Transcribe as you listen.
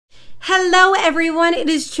Hello everyone, it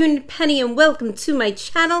is June Penny and welcome to my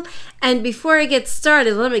channel. And before I get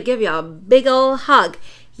started, let me give you a big old hug.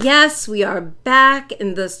 Yes, we are back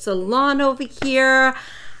in the salon over here.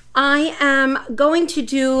 I am going to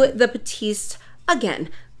do the Batiste again,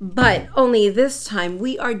 but only this time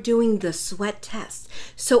we are doing the sweat test.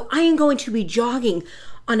 So I am going to be jogging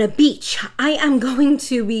on a beach. I am going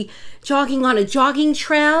to be jogging on a jogging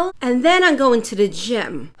trail, and then I'm going to the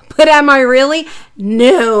gym. But am I really?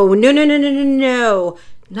 No,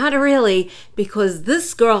 not really, because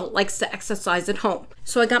this girl likes to exercise at home.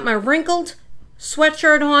 So I got my wrinkled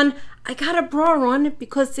sweatshirt on. I got a bra on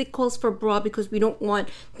because it calls for bra because we don't want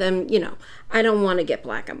them, you know, I don't want to get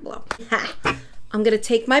black and blue. I'm going to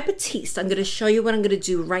take my Batiste. I'm going to show you what I'm going to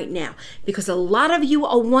do right now because a lot of you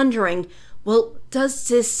are wondering, well, does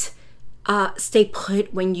this stay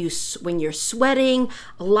put when you're sweating?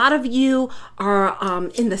 A lot of you are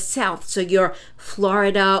in the South, so you're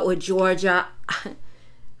Florida or Georgia.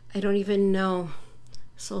 I don't even know.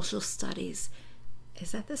 Social studies.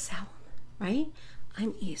 Is that the South, right?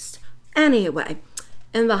 I'm East. Anyway,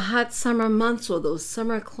 in the hot summer months or those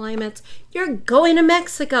summer climates, you're going to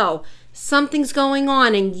Mexico. Something's going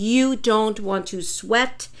on and you don't want to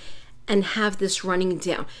sweat and have this running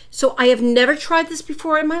down. So I have never tried this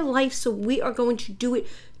before in my life, so we are going to do it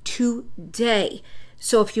today.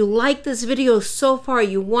 So if you like this video so far,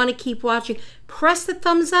 you want to keep watching, press the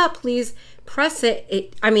thumbs up, please. Press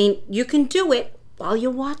it. I mean, you can do it while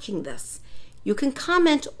you're watching this. You can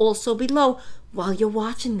comment also below while you're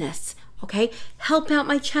watching this, okay? Help out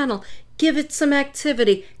my channel. Give it some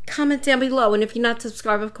activity. Comment down below. And if you're not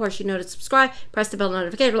subscribed, of course, you know to subscribe. Press the bell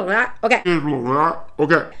notification. Okay.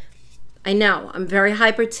 Okay. I know, I'm very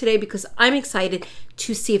hyper today because I'm excited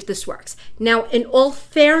to see if this works. Now, in all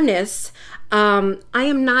fairness, I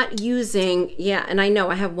am not using, yeah, and I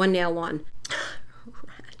know I have one nail on.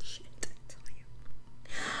 Ratchet, I tell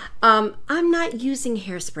you. I'm not using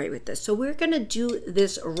hairspray with this, so we're gonna do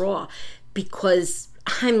this raw because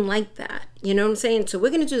I'm like that, you know what I'm saying? So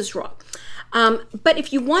we're gonna do this raw. But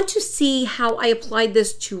if you want to see how I applied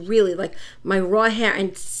this to really like my raw hair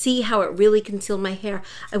and see how it really concealed my hair,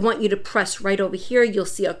 I want you to press right over here. You'll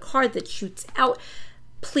see a card that shoots out.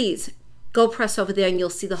 Please go press over there and you'll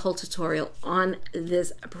see the whole tutorial on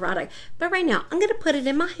this product. But right now, I'm gonna put it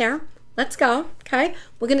in my hair. Let's go, okay?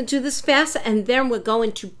 We're gonna do this fast and then we're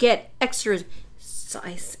going to get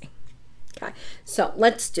exercising. Okay, so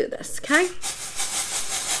let's do this, okay?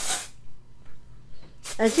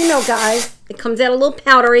 As you know, guys, it comes out a little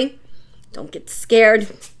powdery. Don't get scared.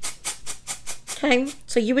 Okay,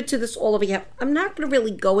 so you would do this all over here. I'm not going to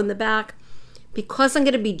really go in the back because I'm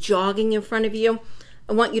going to be jogging in front of you.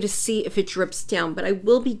 I want you to see if it drips down, but I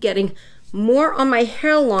will be getting more on my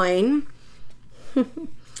hairline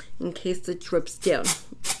in case it drips down.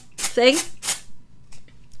 See?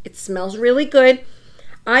 It smells really good.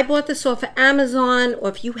 I bought this off of Amazon, or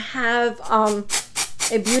if you have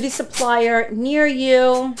a beauty supplier near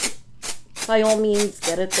you, by all means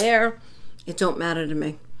get it there. It don't matter to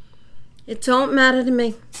me. It don't matter to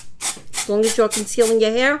me. As long as you're concealing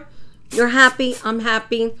your hair, you're happy, I'm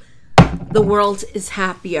happy, the world is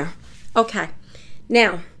happier. Okay,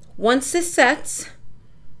 now once this sets,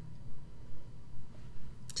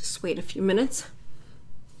 just wait a few minutes.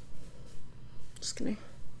 Just gonna,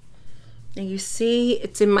 now you see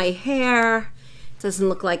it's in my hair. Doesn't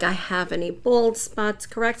look like I have any bald spots,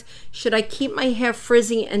 correct? Should I keep my hair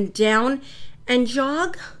frizzy and down and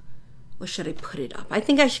jog? Or should I put it up? I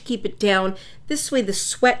think I should keep it down. This way the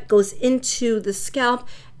sweat goes into the scalp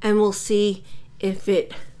and we'll see if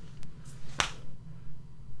it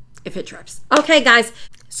drips. Okay, guys.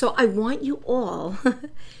 So I want you all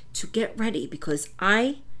to get ready because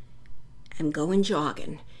I am going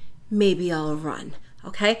jogging. Maybe I'll run,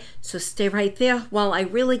 okay? So stay right there while I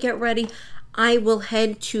really get ready. I will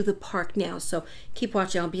head to the park now, so keep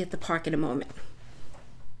watching. I'll be at the park in a moment.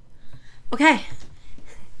 Okay.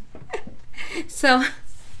 So,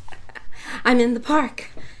 I'm in the park.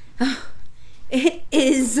 Oh, it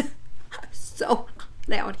is so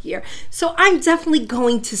hot out here. So, I'm definitely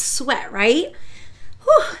going to sweat, right?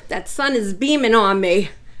 Whew, that sun is beaming on me.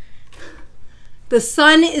 The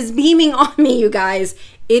sun is beaming on me, you guys.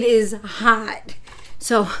 It is hot.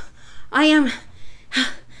 So, I am...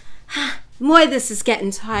 Boy, this is getting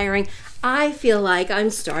tiring. I feel like I'm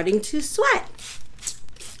starting to sweat.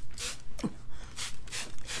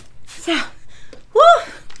 So, whoo!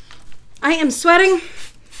 I am sweating.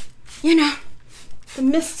 You know, the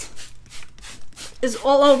mist is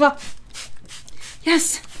all over.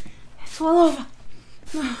 Yes, it's all over.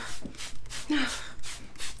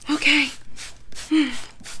 Okay.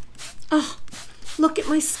 Oh, Look at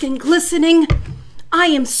my skin glistening. I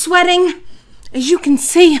am sweating, as you can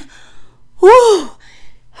see. Woo!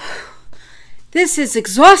 This is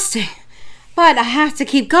exhausting, but I have to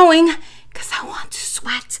keep going because I want to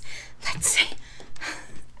sweat. Let's see.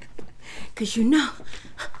 Because you know,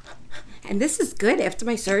 and this is good after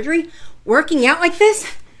my surgery, working out like this.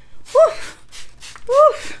 Woo!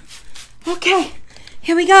 Woo! Okay,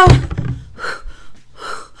 here we go.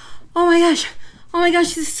 Oh my gosh. Oh my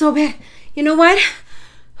gosh, this is so bad. You know what?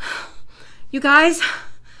 You guys,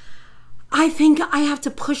 I think I have to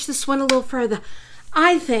push this one a little further.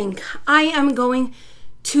 I think I am going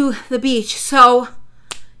to the beach. So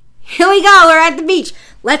here we go. We're at the beach.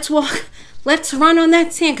 Let's walk. Let's run on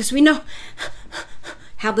that sand because we know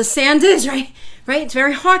how the sand is, right? Right? It's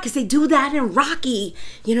very hard because they do that in Rocky.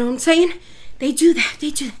 You know what I'm saying? They do that.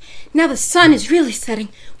 They do that. Now the sun is really setting.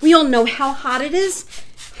 We all know how hot it is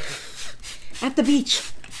at the beach.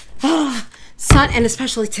 Oh, sun, and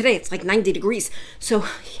especially today, it's like 90 degrees. So,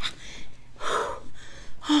 yeah.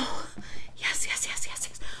 Oh, yes, yes, yes, yes,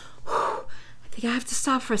 yes. I think I have to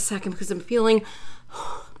stop for a second because I'm feeling,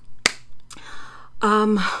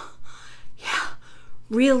 yeah,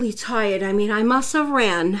 really tired. I mean, I must have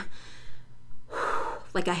ran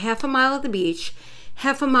like a half a mile at the beach,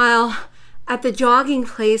 half a mile at the jogging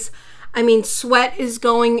place. I mean, sweat is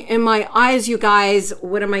going in my eyes, you guys.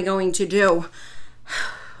 What am I going to do?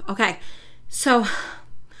 Okay, so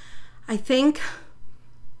I think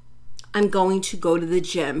I'm going to go to the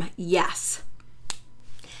gym. Yes.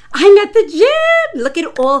 I'm at the gym. Look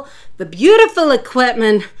at all the beautiful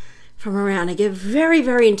equipment from around. I get very,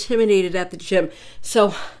 very intimidated at the gym.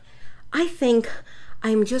 So I think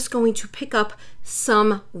I'm just going to pick up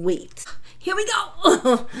some weight. Here we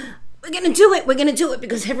go. We're going to do it. We're going to do it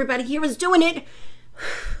because everybody here is doing it.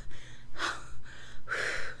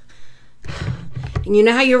 And you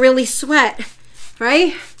know how you really sweat,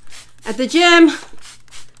 right? At the gym.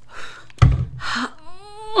 I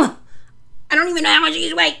don't even know how much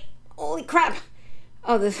you weigh. Holy crap.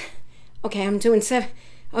 Oh, this. Okay, I'm doing 10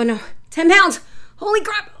 pounds. Holy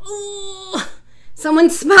crap. Ooh.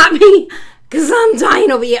 Someone spot me because I'm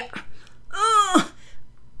dying over here.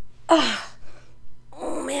 Oh,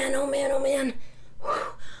 man, oh, man, oh, man.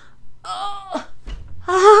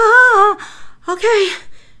 Okay.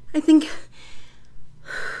 I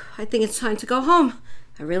think it's time to go home.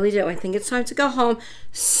 I really do. I think it's time to go home.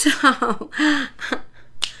 So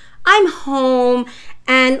I'm home,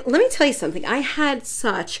 and let me tell you something. I had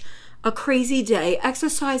such a crazy day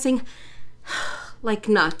exercising like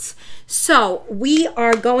nuts. So we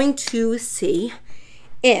are going to see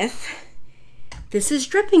if this is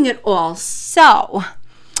dripping at all. So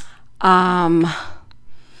it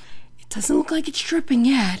doesn't look like it's dripping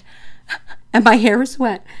yet, and my hair is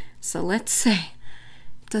wet. So let's see.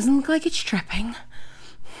 Doesn't look like it's dripping.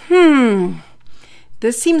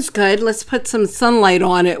 This seems good. Let's put some sunlight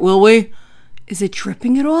on it, will we? Is it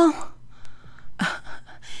dripping at all?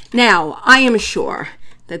 Now, I am sure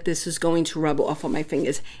that this is going to rub off on my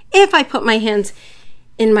fingers if I put my hands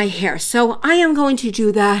in my hair. So I am going to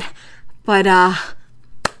do that. But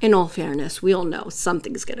in all fairness, we all know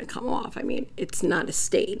something's going to come off. I mean, it's not a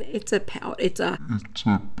stain. It's a pout. It's a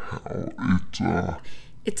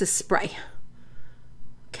spray.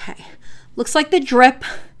 Okay, looks like the drip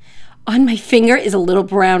on my finger is a little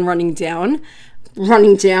brown running down.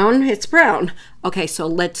 It's brown. Okay, so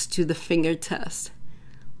let's do the finger test.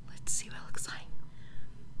 Let's see what it looks like.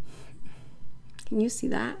 Can you see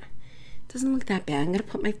that? It doesn't look that bad. I'm gonna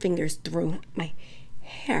put my fingers through my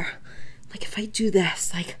hair. Like if I do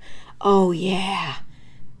this, like, oh yeah.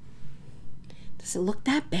 Does it look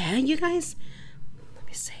that bad, you guys? Let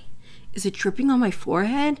me see. Is it dripping on my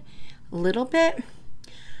forehead? A little bit?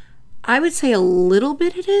 I would say a little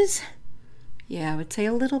bit it is. Yeah, I would say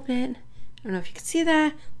a little bit. I don't know if you can see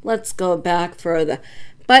that. Let's go back further.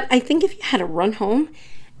 But I think if you had to run home,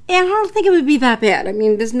 and I don't think it would be that bad. I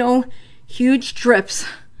mean, there's no huge drips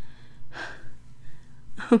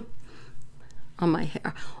on my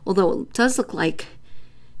hair. Although it does look like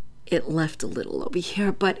it left a little over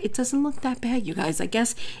here, but it doesn't look that bad, you guys. I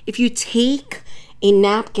guess if you take a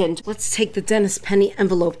napkin, let's take the Dennis Penny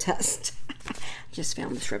envelope test. Just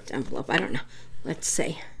found this ripped envelope. I don't know. Let's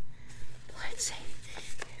see. Let's see.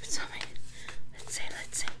 Let's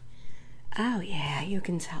see. Oh, yeah. You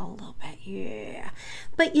can tell a little bit. Yeah.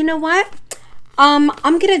 But you know what? I'm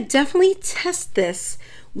going to definitely test this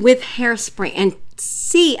with hairspray and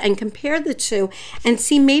see and compare the two and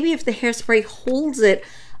see maybe if the hairspray holds it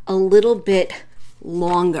a little bit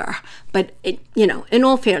longer. But, it, you know, in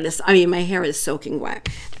all fairness, I mean, my hair is soaking wet.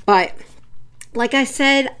 But like I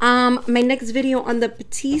said, my next video on the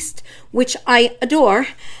Batiste, which I adore,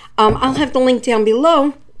 I'll have the link down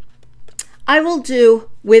below, I will do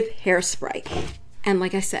with hairspray. And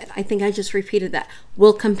like I said, I think I just repeated that.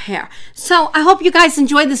 We'll compare. So I hope you guys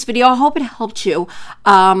enjoyed this video. I hope it helped you.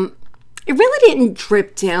 It really didn't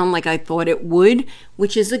drip down like I thought it would,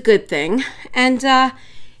 which is a good thing. And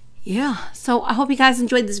yeah, so I hope you guys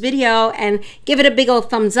enjoyed this video and give it a big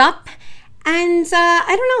old thumbs up. And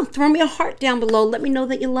I don't know, throw me a heart down below. Let me know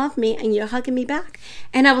that you love me and you're hugging me back.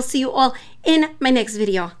 And I will see you all in my next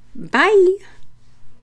video. Bye.